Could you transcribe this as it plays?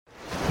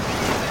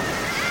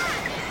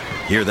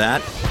Hear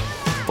that?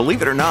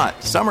 Believe it or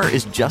not, summer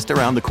is just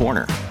around the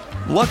corner.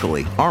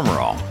 Luckily, Armor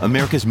All,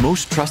 America's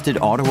most trusted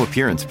auto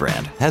appearance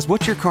brand, has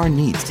what your car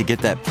needs to get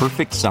that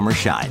perfect summer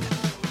shine.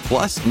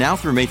 Plus, now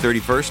through May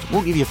 31st,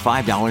 we'll give you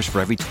 $5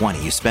 for every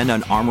 $20 you spend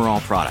on Armor All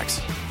products.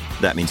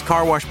 That means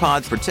car wash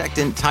pods,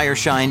 protectant, tire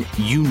shine,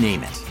 you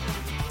name it.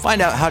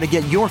 Find out how to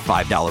get your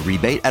 $5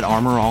 rebate at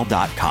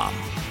armorall.com.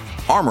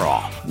 Armor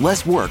All,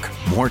 less work,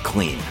 more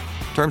clean.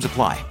 Terms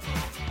apply.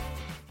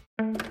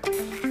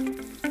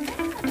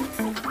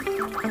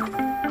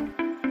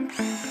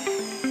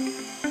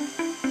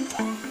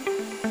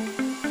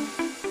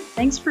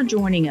 Thanks for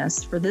joining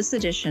us for this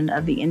edition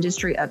of the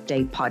Industry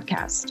Update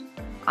podcast.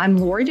 I'm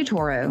Lori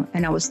DeToro,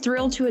 and I was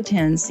thrilled to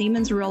attend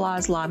Siemens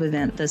Realize Live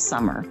event this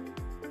summer.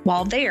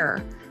 While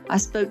there, I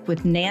spoke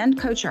with Nand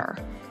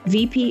Kochhar,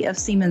 VP of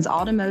Siemens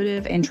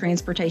Automotive and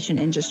Transportation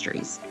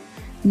Industries.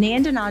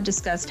 Nand and I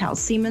discussed how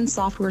Siemens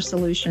software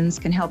solutions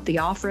can help the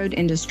off-road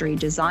industry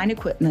design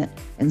equipment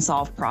and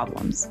solve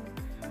problems.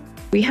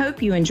 We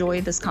hope you enjoy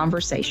this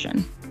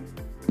conversation.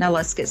 Now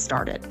let's get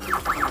started.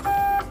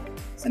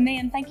 So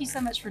Nand, thank you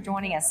so much for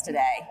joining us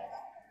today.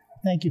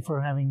 Thank you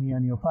for having me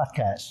on your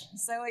podcast.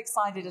 So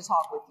excited to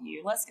talk with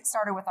you. Let's get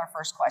started with our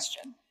first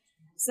question.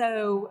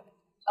 So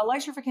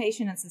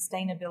electrification and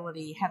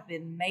sustainability have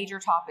been major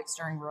topics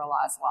during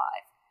Realize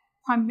Live.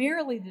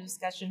 Primarily, the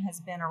discussion has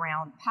been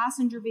around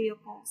passenger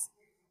vehicles.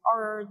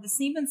 Are the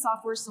Siemens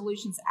software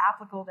solutions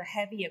applicable to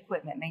heavy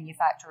equipment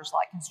manufacturers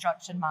like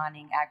construction,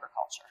 mining,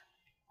 agriculture?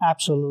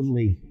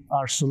 Absolutely.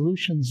 Our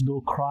solutions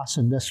go cross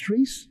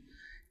industries,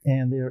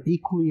 and they're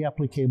equally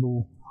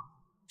applicable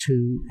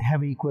to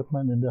heavy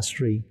equipment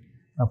industry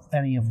of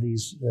any of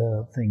these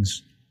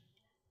things,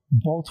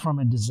 both from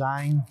a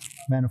design,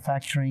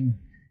 manufacturing,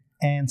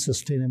 and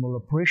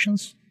sustainable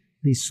operations.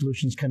 These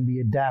solutions can be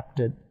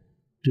adapted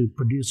to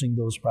producing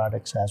those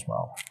products as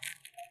well.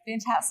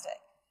 Fantastic.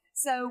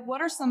 So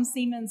what are some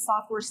Siemens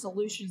software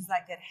solutions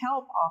that could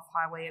help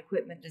off-highway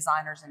equipment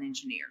designers and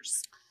engineers?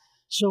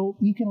 So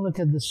you can look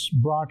at this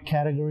broad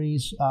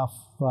categories of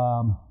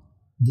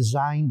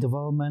design,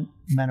 development,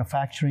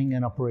 manufacturing,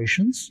 and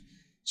operations.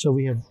 So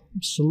we have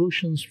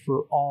solutions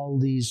for all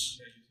these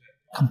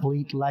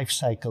complete life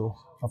cycle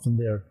of them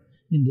there.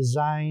 In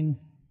design,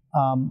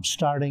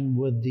 starting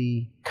with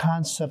the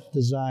concept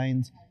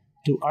design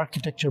to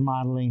architecture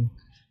modeling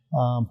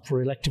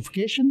for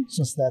electrification,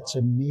 since that's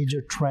a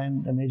major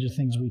trend, a major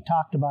things we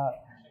talked about,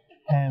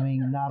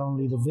 having not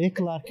only the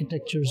vehicle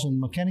architectures and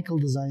mechanical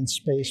design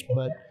space,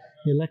 but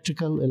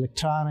electrical,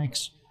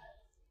 electronics,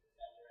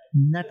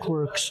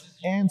 networks,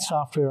 and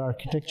software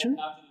architecture,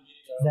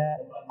 that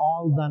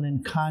all done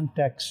in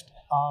context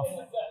of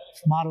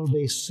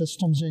model-based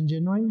systems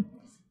engineering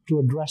to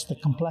address the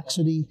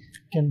complexity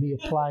can be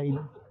applied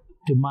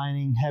to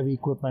mining, heavy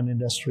equipment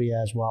industry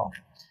as well.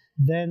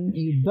 Then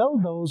you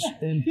build those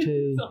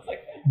into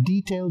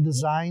detailed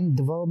design,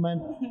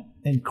 development,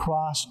 and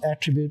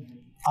cross-attribute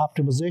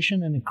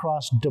optimization and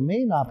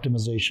cross-domain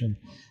optimization.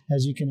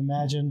 As you can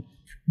imagine,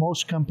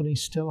 most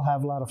companies still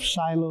have a lot of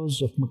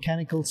silos of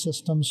mechanical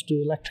systems to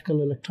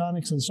electrical,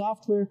 electronics, and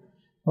software.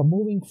 But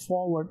moving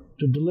forward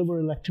to deliver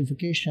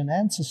electrification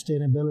and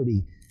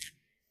sustainability,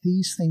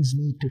 these things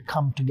need to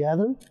come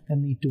together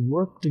and need to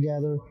work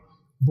together,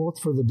 both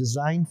for the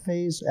design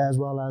phase as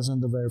well as in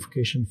the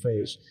verification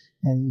phase.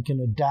 And you can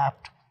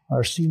adapt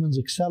our Siemens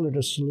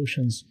Xcelerator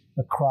solutions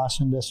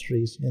across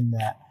industries in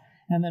that.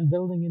 And then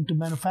building into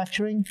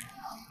manufacturing,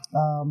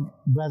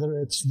 whether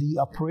it's the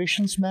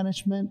operations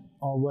management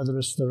or whether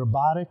it's the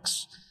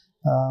robotics,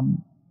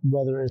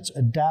 whether it's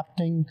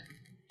adapting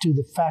to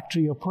the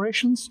factory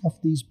operations of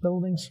these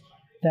buildings,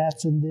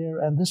 that's in there.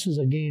 And this is,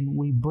 again,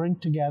 we bring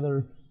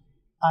together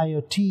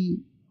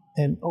IoT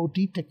and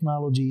OT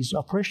technologies,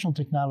 operational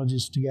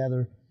technologies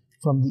together.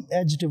 From the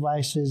edge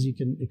devices, you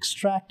can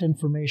extract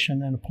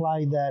information and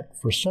apply that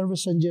for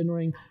service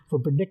engineering, for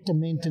predictive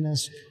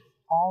maintenance.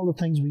 All the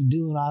things we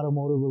do in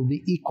automotive will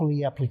be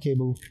equally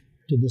applicable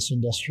to this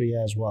industry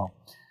as well.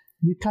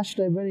 You touched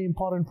a very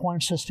important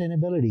point,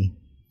 sustainability.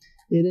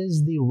 It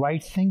is the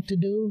right thing to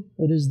do.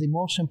 It is the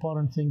most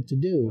important thing to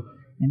do.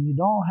 And you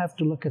don't have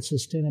to look at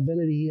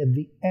sustainability at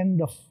the end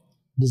of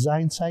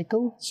design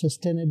cycle.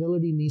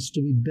 Sustainability needs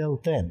to be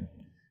built in,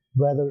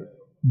 whether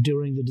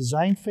during the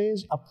design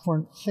phase,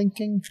 upfront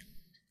thinking,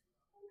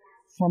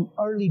 from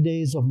early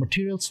days of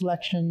material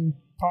selection,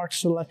 part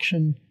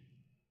selection,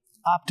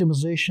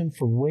 optimization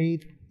for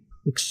weight,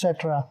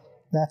 etc.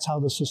 That's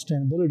how the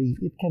sustainability,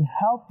 it can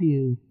help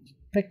you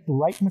pick the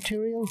right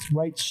materials,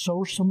 right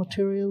source of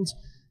materials,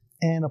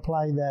 and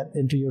apply that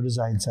into your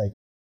design cycle.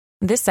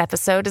 This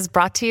episode is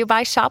brought to you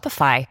by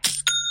Shopify.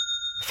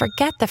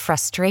 Forget the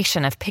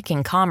frustration of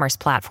picking commerce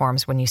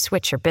platforms when you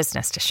switch your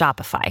business to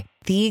Shopify,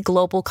 the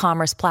global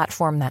commerce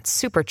platform that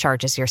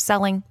supercharges your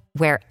selling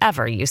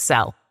wherever you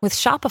sell. With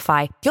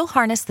Shopify, you'll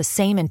harness the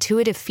same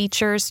intuitive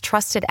features,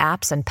 trusted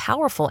apps, and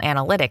powerful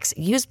analytics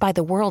used by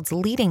the world's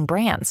leading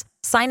brands.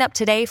 Sign up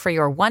today for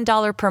your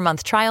 $1 per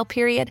month trial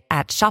period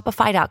at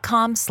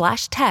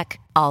shopify.com/tech,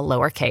 all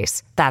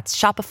lowercase. That's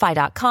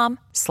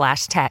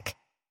shopify.com/tech.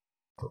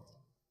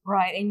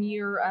 Right, and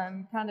you're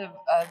kind of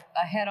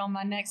ahead on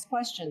my next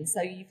question.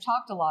 So you've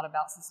talked a lot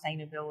about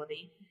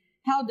sustainability.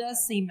 How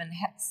does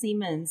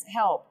Siemens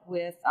help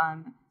with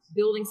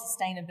building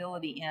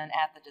sustainability in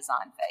at the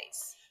design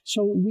phase?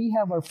 So we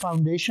have our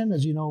foundation,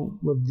 as you know,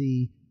 with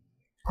the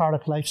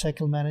product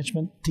lifecycle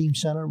management team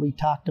center we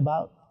talked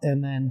about,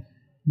 and then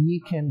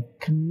we can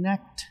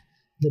connect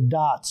the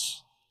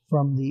dots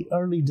from the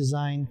early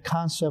design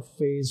concept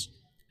phase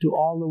to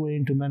all the way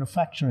into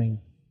manufacturing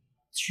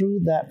through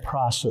that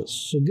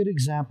process. So a good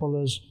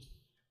example is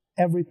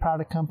every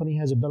product company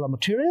has a bill of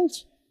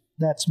materials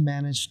that's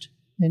managed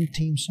in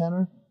Team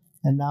Center,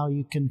 and now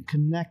you can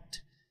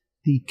connect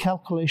the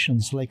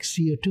calculations like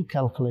CO2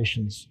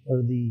 calculations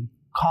or the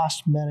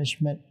cost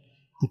management,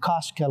 the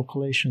cost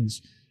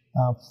calculations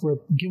for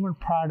a given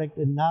product,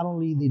 and not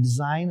only the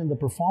design and the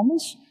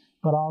performance,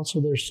 but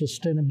also their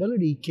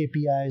sustainability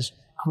KPIs,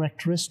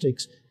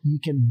 characteristics. You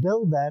can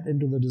build that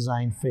into the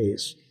design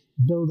phase,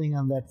 building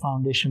on that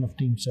foundation of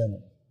Team Center.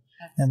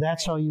 And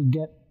that's how you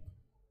get,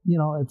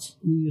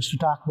 we used to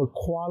talk about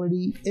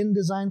quality in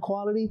design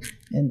quality,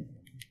 and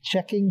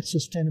checking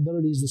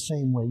sustainability is the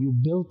same way. You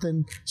built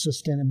in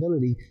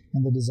sustainability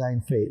in the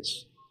design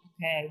phase.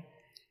 Okay.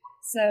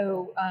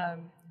 So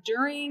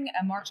during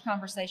a March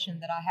conversation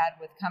that I had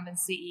with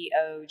Cummins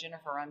CEO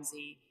Jennifer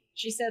Rumsey,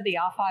 she said the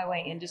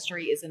off-highway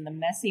industry is in the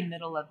messy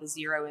middle of the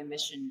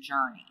zero-emission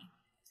journey.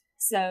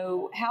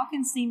 So how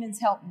can Siemens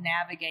help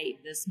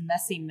navigate this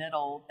messy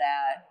middle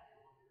that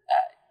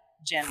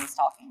Jen was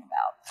talking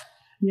about?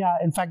 Yeah,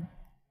 in fact,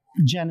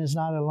 Jen is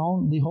not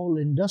alone. The whole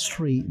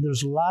industry,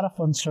 there's a lot of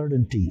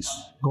uncertainties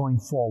going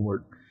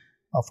forward.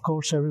 Of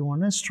course,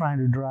 everyone is trying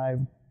to drive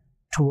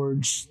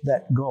towards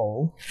that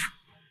goal.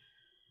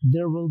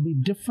 There will be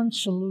different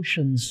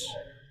solutions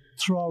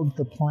throughout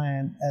the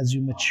plan as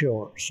you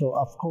mature. So,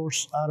 of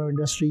course, auto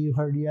industry, you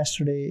heard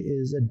yesterday,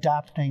 is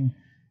adapting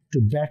to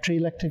battery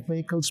electric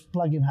vehicles,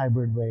 plug-in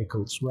hybrid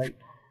vehicles, right?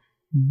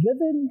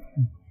 Within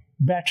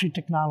battery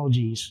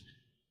technologies,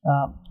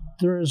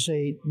 there is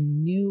a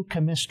new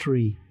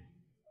chemistry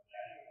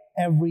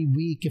every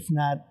week, if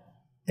not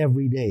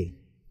every day.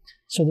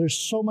 So there's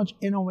so much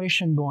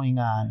innovation going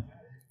on,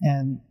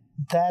 and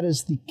that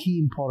is the key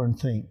important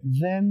thing.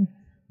 Then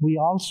we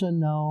also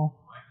know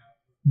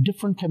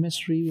different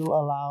chemistry will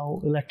allow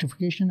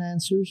electrification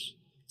answers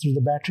through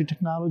the battery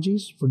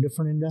technologies for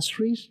different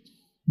industries.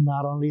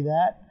 Not only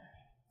that,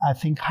 I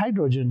think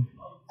hydrogen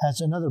has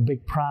another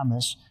big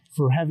promise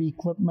for heavy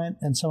equipment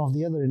and some of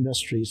the other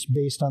industries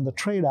based on the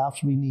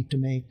trade-offs we need to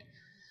make.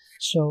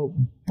 So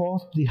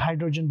both the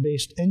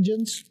hydrogen-based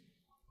engines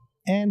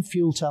and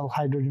fuel cell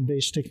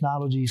hydrogen-based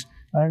technologies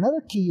are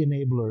another key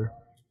enabler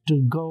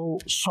to go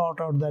sort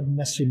out that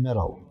messy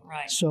middle.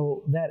 Right.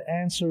 So that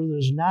answer,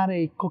 there's not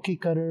a cookie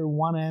cutter,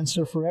 one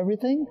answer for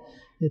everything.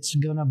 It's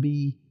going to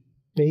be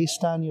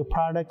based on your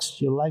products,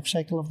 your life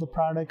cycle of the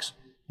products,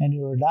 and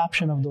your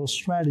adoption of those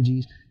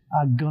strategies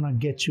are going to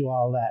get you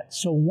all that.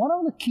 So one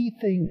of the key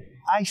things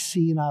I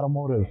see in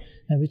automotive,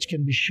 and which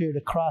can be shared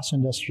across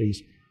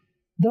industries,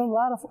 there are a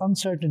lot of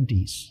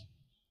uncertainties,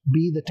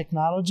 be the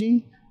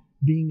technology,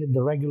 being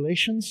the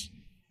regulations,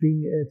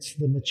 being it's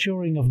the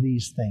maturing of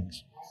these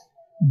things.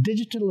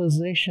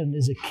 Digitalization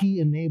is a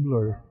key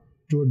enabler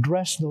to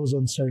address those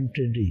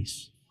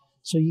uncertainties.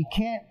 So you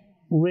can't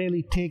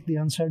really take the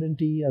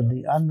uncertainty or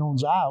the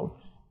unknowns out,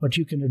 but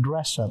you can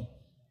address them.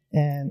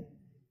 And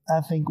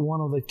I think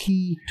one of the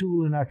key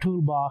tools in our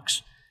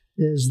toolbox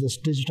is this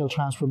digital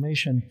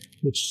transformation,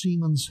 which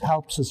Siemens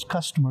helps its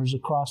customers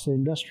across the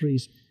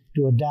industries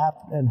to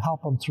adapt and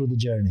help them through the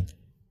journey.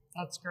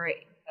 That's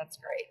great. That's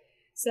great.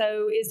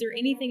 So is there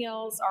anything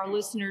else our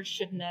listeners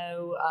should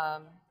know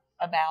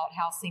about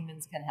how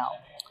Siemens can help?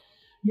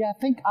 Yeah,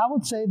 I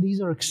would say these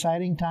are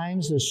exciting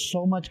times. There's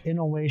so much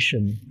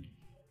innovation,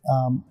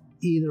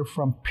 either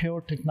from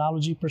pure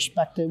technology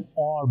perspective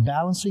or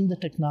balancing the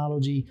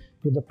technology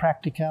with the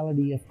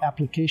practicality of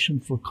application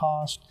for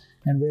cost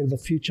and where the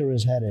future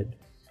is headed.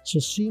 So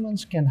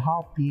Siemens can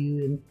help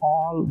you in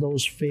all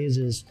those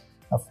phases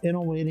of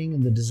innovating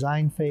in the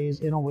design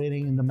phase,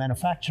 innovating in the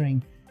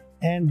manufacturing,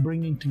 and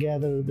bringing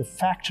together the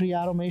factory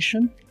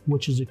automation,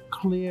 which is a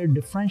clear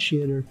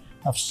differentiator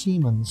of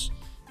Siemens,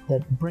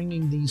 that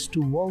bringing these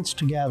two worlds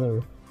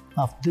together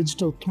of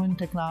digital twin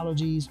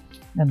technologies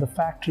and the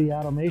factory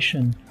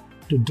automation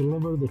to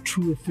deliver the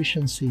true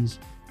efficiencies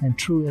and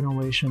true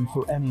innovation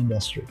for any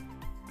industry.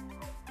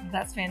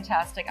 That's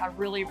fantastic. I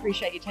really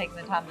appreciate you taking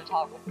the time to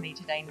talk with me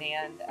today,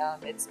 Nan.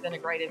 It's been a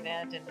great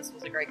event, and this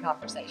was a great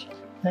conversation.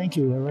 Thank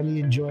you. I really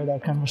enjoyed our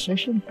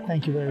conversation.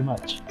 Thank you very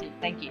much.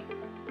 Thank you.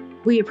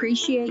 We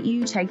appreciate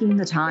you taking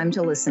the time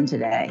to listen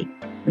today.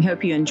 We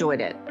hope you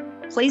enjoyed it.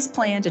 Please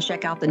plan to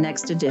check out the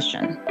next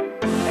edition.